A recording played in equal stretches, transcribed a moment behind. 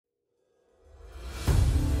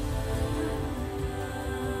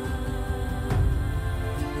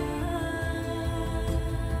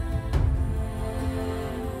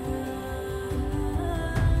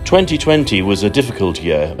2020 was a difficult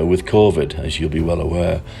year with COVID, as you'll be well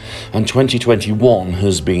aware, and 2021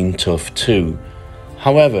 has been tough too.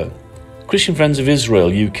 However, Christian Friends of Israel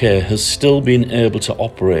UK has still been able to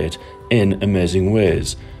operate in amazing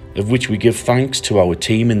ways, of which we give thanks to our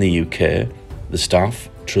team in the UK, the staff,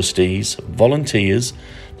 trustees, volunteers,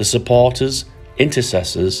 the supporters,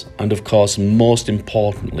 intercessors, and of course, most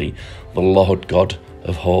importantly, the Lord God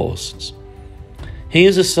of hosts.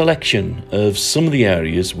 Here's a selection of some of the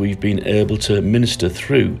areas we've been able to minister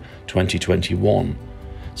through 2021.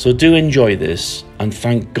 So do enjoy this and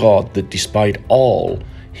thank God that despite all,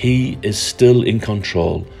 He is still in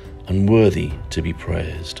control and worthy to be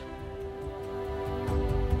praised.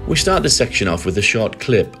 We start this section off with a short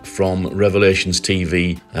clip from Revelations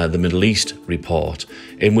TV, the Middle East report,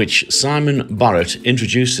 in which Simon Barrett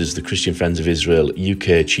introduces the Christian Friends of Israel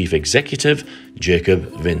UK Chief Executive, Jacob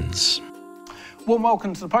Vince. Warm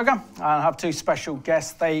welcome to the programme. I have two special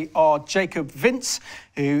guests. They are Jacob Vince,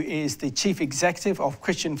 who is the Chief Executive of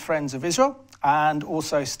Christian Friends of Israel, and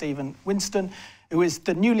also Stephen Winston, who is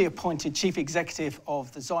the newly appointed Chief Executive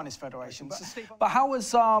of the Zionist Federation. But how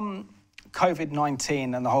has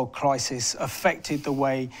COVID-19 and the whole crisis affected the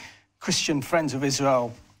way Christian Friends of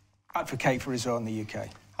Israel advocate for Israel in the UK?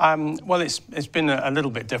 Well, it's been a little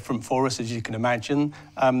bit different for us, as you can imagine.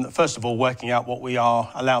 First of all, working out what we are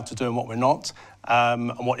allowed to do and what we're not,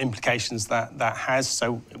 and what implications that has.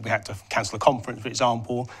 So we had to cancel a conference, for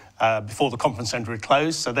example, before the conference centre had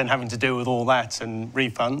closed, so then having to deal with all that and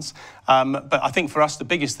refunds. But I think for us, the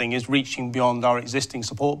biggest thing is reaching beyond our existing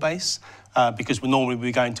support base, because we normally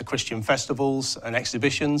be going to Christian festivals and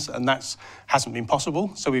exhibitions, and that hasn't been possible.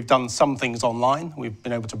 So we've done some things online. We've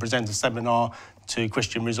been able to present a seminar to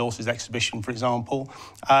Christian Resources exhibition, for example.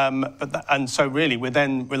 And so really we're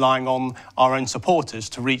then relying on our own supporters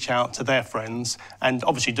to reach out to their friends, and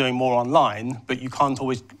obviously doing more online, but you can't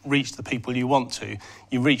always reach the people you want to.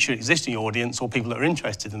 You reach your existing audience or people that are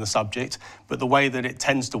interested in the subject, but the way that it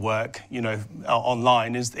tends to work,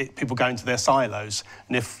 online is people go into their silos.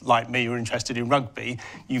 And if, like me, you're interested in rugby,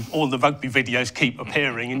 all the rugby videos keep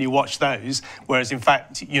appearing and you watch those, whereas in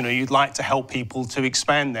fact, you'd like to help people to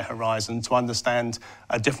expand their horizon, to understand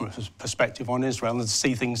a different perspective on Israel and to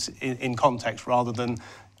see things in context rather than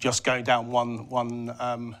just go down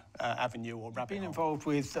one avenue or rabbit hole. Been involved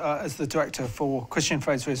with as the director for Christian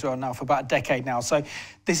Friends of Israel now for about a decade now. So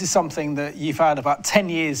this is something that you've had about 10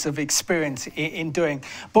 years of experience in doing.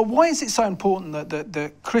 But why is it so important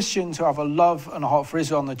that Christians who have a love and a heart for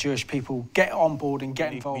Israel and the Jewish people get on board and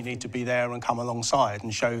get involved? We need to be there and come alongside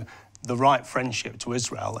and show the right friendship to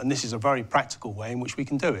Israel, and this is a very practical way in which we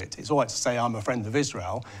can do it. It's all right to say I'm a friend of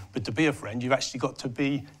Israel, but to be a friend, you've actually got to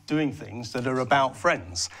be doing things that are about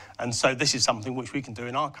friends. And so this is something which we can do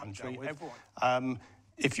in our country.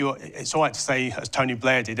 It's all right to say, as Tony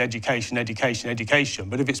Blair did, education, education, education,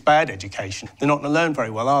 but if it's bad education, they're not going to learn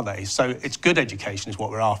very well, are they? So it's good education is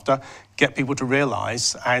what we're after, get people to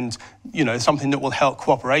realise, and, something that will help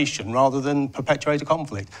cooperation rather than perpetuate a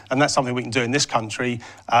conflict. And that's something we can do in this country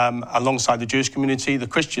alongside the Jewish community. The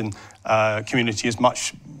Christian community is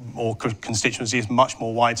constituency is much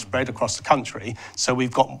more widespread across the country. So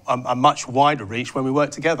we've got a much wider reach when we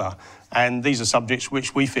work together. And these are subjects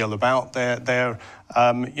which we feel about. They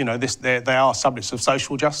are subjects of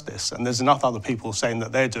social justice. And there's enough other people saying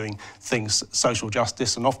that they're doing things social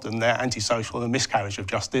justice, and often they're anti-social and miscarriage of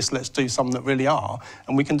justice. Let's do some that really are,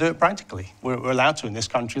 and we can do it practically. We're allowed to in this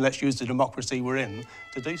country. Let's use the democracy we're in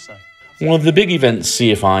to do so. One of the big events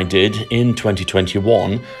CFI did in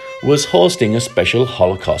 2021 was hosting a special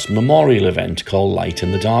Holocaust memorial event called Light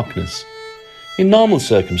in the Darkness. In normal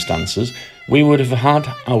circumstances, we would have had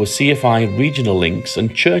our CFI regional links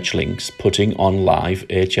and church links putting on live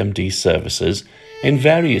HMD services in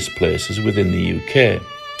various places within the UK.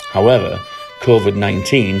 However,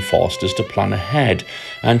 COVID-19 forced us to plan ahead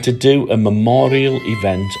and to do a memorial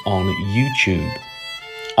event on YouTube.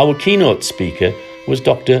 Our keynote speaker was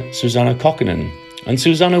Dr. Susanna Kokkonen, and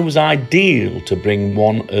Susanna was ideal to bring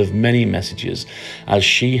one of many messages, as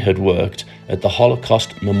she had worked at the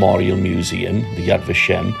Holocaust Memorial Museum, the Yad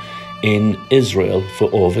Vashem, in Israel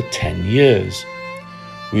for over 10 years.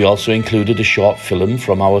 We also included a short film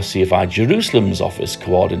from our CFI Jerusalem's office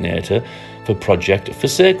coordinator for Project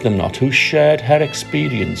Forsake Them Not, who shared her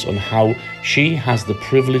experience on how she has the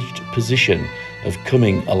privileged position of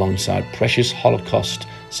coming alongside precious Holocaust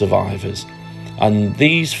survivors. And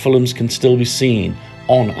these films can still be seen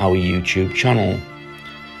on our YouTube channel.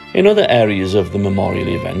 In other areas of the memorial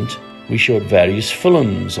event, we showed various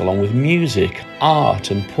films along with music,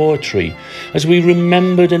 art and poetry, as we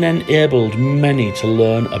remembered and enabled many to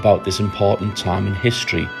learn about this important time in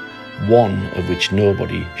history, one of which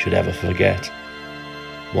nobody should ever forget.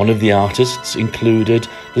 One of the artists included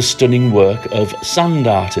the stunning work of sand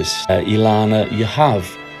artist Ilana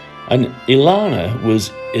Yahav. And Ilana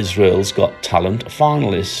was Israel's Got Talent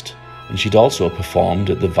finalist, and she'd also performed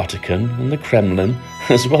at the Vatican and the Kremlin,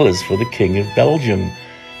 as well as for the King of Belgium.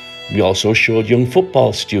 We also showed young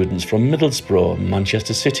football students from Middlesbrough,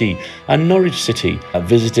 Manchester City and Norwich City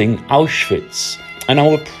visiting Auschwitz. And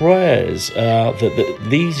our prayers are that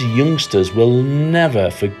these youngsters will never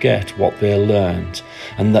forget what they learned,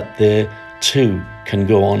 and that they too can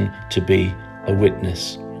go on to be a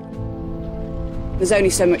witness. There's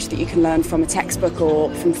only so much that you can learn from a textbook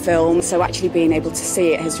or from film, so actually being able to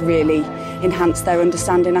see it has really enhanced their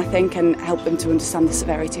understanding, I think, and helped them to understand the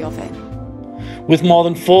severity of it. With more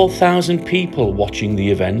than 4,000 people watching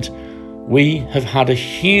the event, we have had a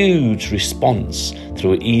huge response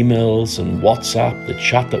through emails and WhatsApp, the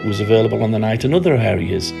chat that was available on the night, and other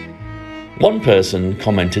areas. One person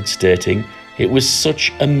commented stating it was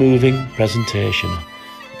such a moving presentation,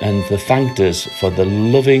 and they thanked us for the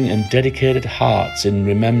loving and dedicated hearts in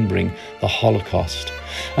remembering the Holocaust.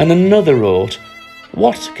 And another wrote,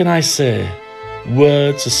 "What can I say?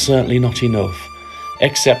 Words are certainly not enough,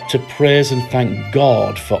 except to praise and thank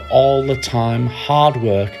God for all the time, hard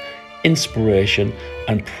work, inspiration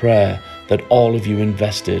and prayer that all of you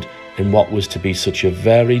invested in what was to be such a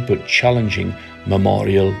varied but challenging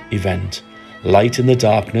memorial event. Light in the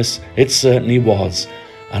darkness, it certainly was,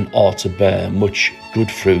 and ought to bear much good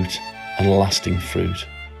fruit and lasting fruit."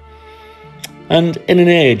 And in an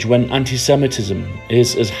age when anti-Semitism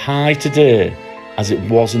is as high today as it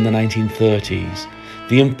was in the 1930s,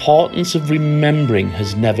 the importance of remembering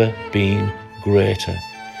has never been greater.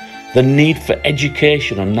 The need for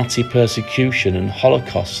education on Nazi persecution and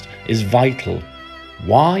Holocaust is vital.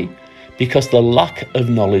 Why? Because the lack of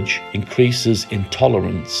knowledge increases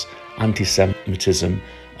intolerance, anti-Semitism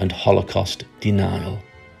and Holocaust denial.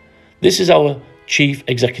 This is our Chief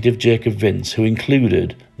Executive Jacob Vince, who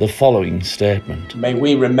included the following statement. May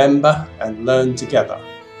we remember and learn together,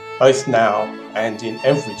 both now and in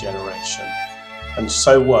every generation, and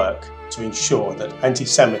so work to ensure that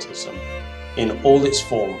anti-Semitism in all its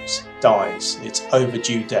forms dies its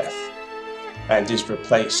overdue death and is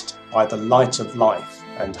replaced by the light of life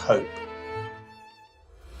and hope.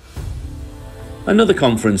 Another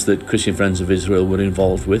conference that Christian Friends of Israel were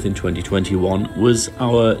involved with in 2021 was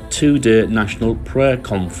our two-day National Prayer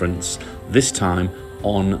Conference, this time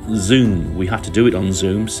on Zoom. We had to do it on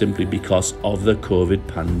Zoom simply because of the COVID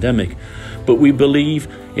pandemic, but we believe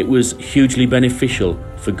it was hugely beneficial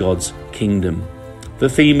for God's kingdom. The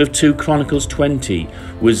theme of 2 Chronicles 20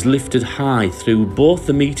 was lifted high through both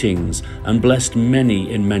the meetings and blessed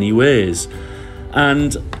many in many ways.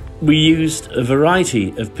 And we used a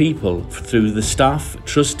variety of people through the staff,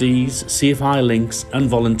 trustees, CFI links and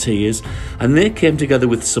volunteers, and they came together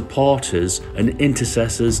with supporters and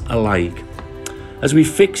intercessors alike. As we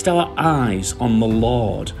fixed our eyes on the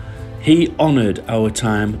Lord, He honoured our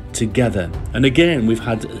time together. And again, we've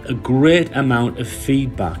had a great amount of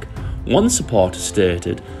feedback. One supporter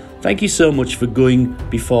stated, "Thank you so much for going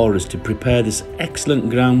before us to prepare this excellent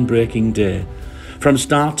groundbreaking day. From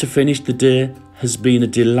start to finish, the day has been a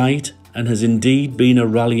delight and has indeed been a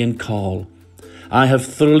rallying call. I have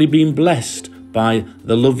thoroughly been blessed by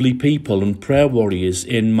the lovely people and prayer warriors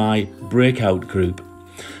in my breakout group."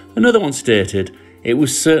 Another one stated, "It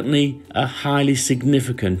was certainly a highly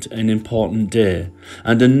significant and important day."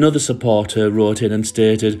 And another supporter wrote in and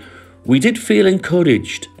stated, "We did feel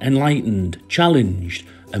encouraged, enlightened, challenged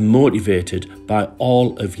and motivated by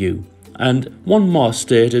all of you." And one more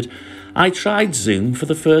stated, "I tried Zoom for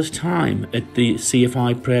the first time at the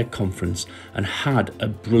CFI prayer conference and had a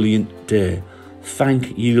brilliant day.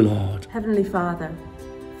 Thank you, Lord." Heavenly Father,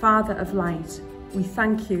 Father of light, we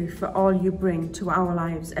thank you for all you bring to our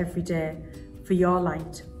lives every day, for your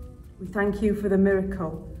light. We thank you for the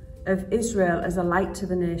miracle of Israel as a light to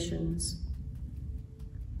the nations.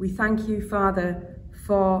 We thank you, Father,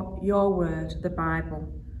 for your word, the Bible,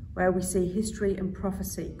 where we see history and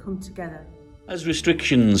prophecy come together. As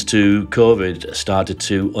restrictions to COVID started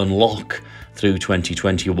to unlock through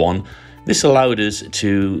 2021, this allowed us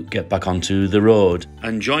to get back onto the road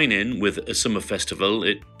and join in with a summer festival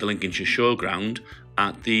at the Lincolnshire Showground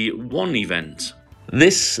at the One event.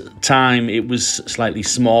 This time it was slightly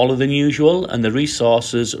smaller than usual and the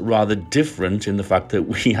resources rather different in the fact that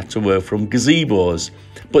we had to work from gazebos,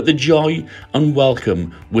 but the joy and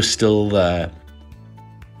welcome was still there.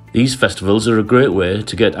 These festivals are a great way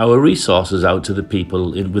to get our resources out to the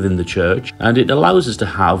people within the church, and it allows us to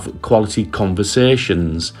have quality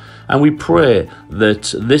conversations. And we pray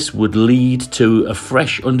that this would lead to a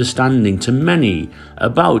fresh understanding to many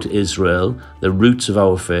about Israel, the roots of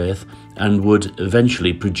our faith, and would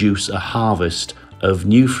eventually produce a harvest of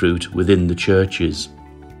new fruit within the churches.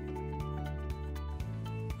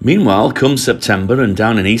 Meanwhile, come September and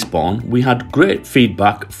down in Eastbourne, we had great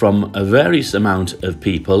feedback from a various amount of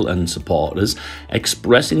people and supporters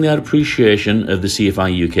expressing their appreciation of the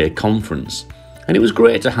CFI UK conference. And it was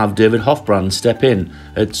great to have David Hofbrand step in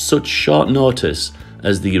at such short notice,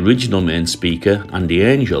 as the original main speaker, Andy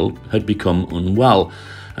Angel, had become unwell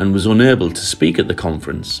and was unable to speak at the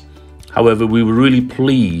conference. However, we were really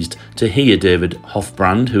pleased to hear David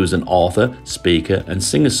Hofbrand, who is an author, speaker and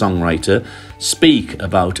singer-songwriter, speak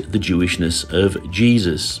about the Jewishness of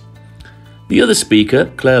Jesus. The other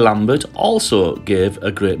speaker, Claire Lambert, also gave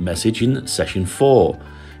a great message in session 4.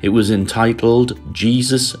 It was entitled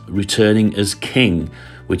Jesus Returning as King,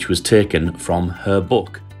 which was taken from her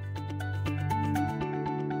book.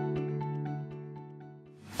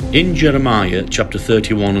 In Jeremiah chapter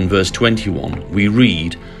 31 and verse 21, we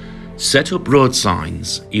read, "Set up road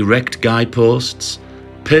signs, erect guideposts,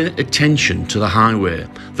 pay attention to the highway,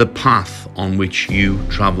 the path on which you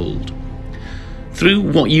travelled." Through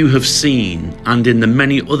what you have seen and in the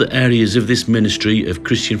many other areas of this ministry of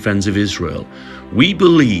Christian Friends of Israel, we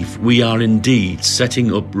believe we are indeed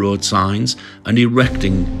setting up road signs and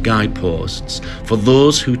erecting guideposts for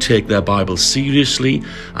those who take their Bible seriously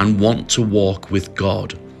and want to walk with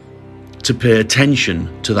God. To pay attention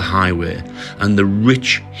to the highway and the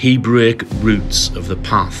rich Hebraic roots of the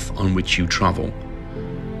path on which you travel.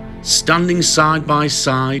 Standing side by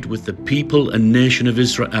side with the people and nation of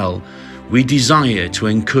Israel, we desire to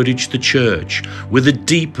encourage the church with a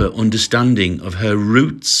deeper understanding of her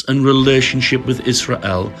roots and relationship with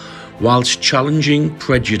Israel, whilst challenging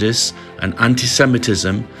prejudice and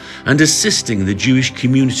anti-Semitism and assisting the Jewish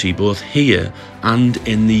community both here and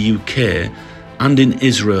in the UK and in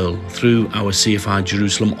Israel through our CFI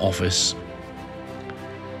Jerusalem office.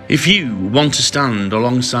 If you want to stand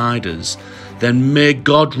alongside us, then may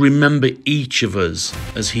God remember each of us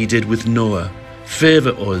as he did with Noah,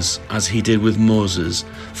 favour us as he did with Moses,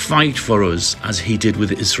 fight for us as he did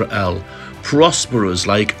with Israel, prosper us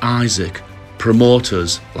like Isaac, promote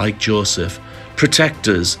us like Joseph, protect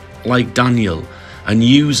us like Daniel, and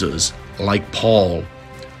use us like Paul,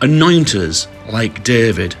 anoint us like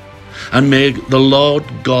David. And may the Lord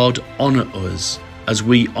God honour us as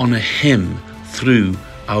we honour him through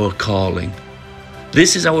our calling.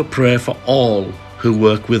 This is our prayer for all who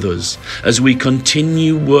work with us as we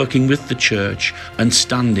continue working with the church and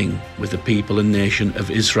standing with the people and nation of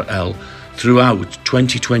Israel throughout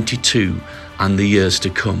 2022 and the years to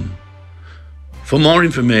come. For more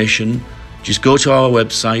information, just go to our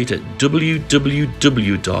website at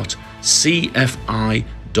www.cfi.org.uk.